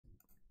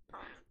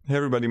Hey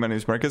everybody, my name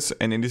is Marcus,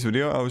 and in this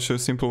video I will show a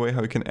simple way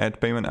how you can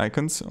add payment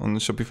icons on the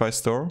Shopify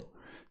store.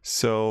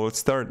 So let's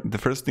start. The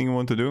first thing you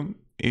want to do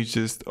is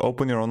just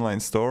open your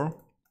online store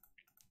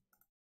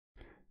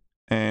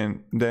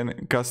and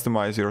then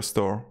customize your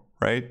store,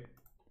 right?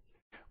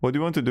 What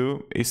you want to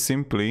do is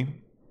simply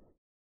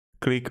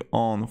click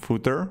on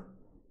footer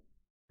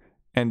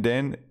and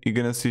then you're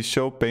gonna see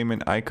show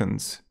payment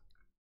icons.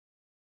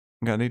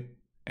 Got it?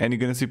 And you're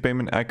gonna see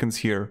payment icons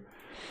here.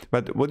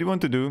 But what you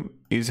want to do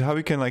is how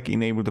you can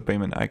enable the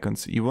payment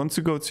icons. You want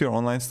to go to your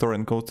online store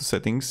and go to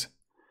settings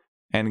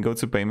and go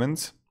to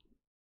payments.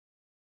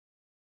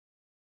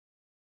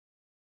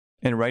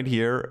 And right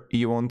here,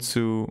 you want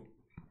to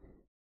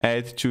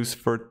choose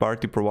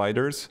third-party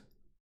providers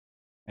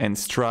and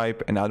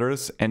Stripe and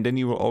others, and then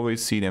you will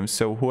always see them.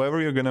 So whoever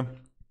you're gonna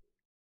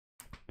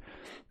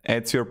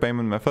add to your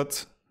payment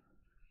methods,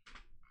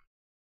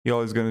 you're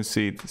always gonna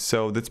see it.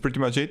 So that's pretty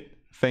much it.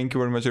 Thank you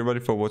very much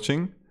everybody for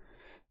watching.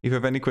 If you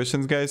have any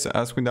questions, guys,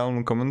 ask me down in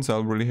the comments.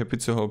 I'll be really happy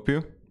to help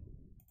you.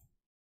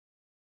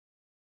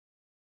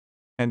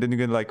 And then you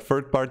get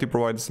third-party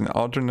providers and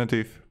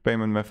alternative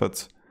payment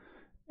methods.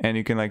 And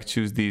you can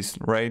choose these,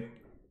 right?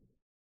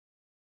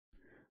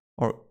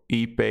 Or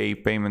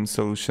ePay payment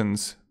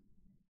solutions.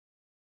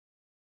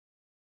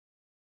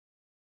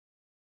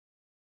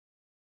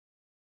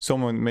 So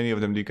many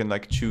of them you can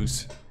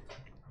choose.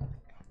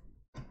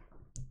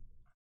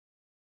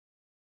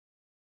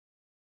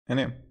 And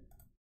yeah.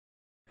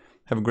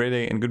 Have a great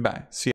day and goodbye. See ya.